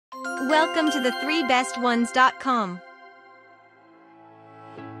Welcome to the 3bestones.com.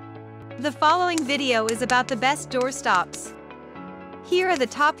 The following video is about the best door stops. Here are the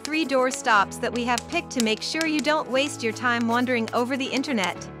top 3 door stops that we have picked to make sure you don't waste your time wandering over the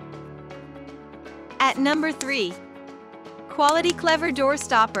internet. At number 3. Quality Clever Door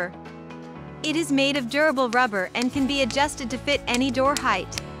Stopper. It is made of durable rubber and can be adjusted to fit any door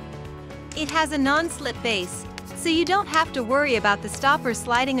height. It has a non-slip base, so you don't have to worry about the stopper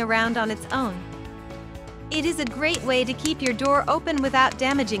sliding around on its own. It is a great way to keep your door open without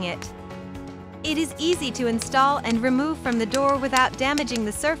damaging it. It is easy to install and remove from the door without damaging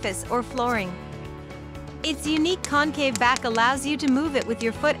the surface or flooring. Its unique concave back allows you to move it with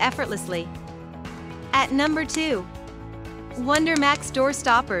your foot effortlessly. At number 2. Wundermax Door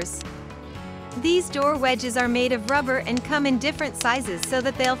Stoppers. These door wedges are made of rubber and come in different sizes so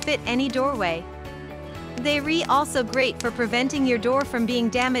that they'll fit any doorway. They are also great for preventing your door from being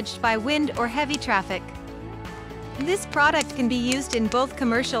damaged by wind or heavy traffic. This product can be used in both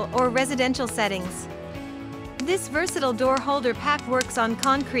commercial or residential settings. This versatile door holder pack works on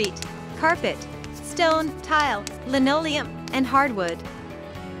concrete, carpet, stone, tile, linoleum, and hardwood.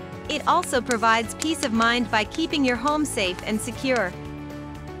 It also provides peace of mind by keeping your home safe and secure.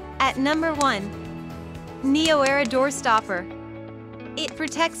 At number 1. Neoera Door Stopper. It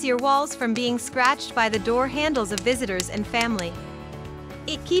protects your walls from being scratched by the door handles of visitors and family.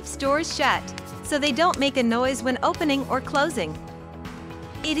 It keeps doors shut, so they don't make a noise when opening or closing.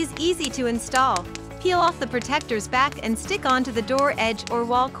 It is easy to install. Peel off the protector's back and stick onto the door edge or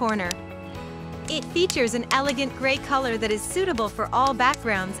wall corner. It features an elegant gray color that is suitable for all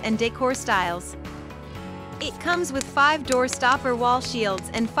backgrounds and decor styles. It comes with 5 door stopper wall shields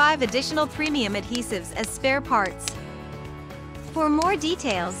and 5 additional premium adhesives as spare parts. For more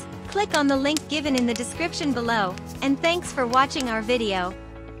details, click on the link given in the description below, and thanks for watching our video.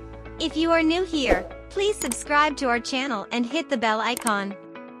 If you are new here, please subscribe to our channel and hit the bell icon.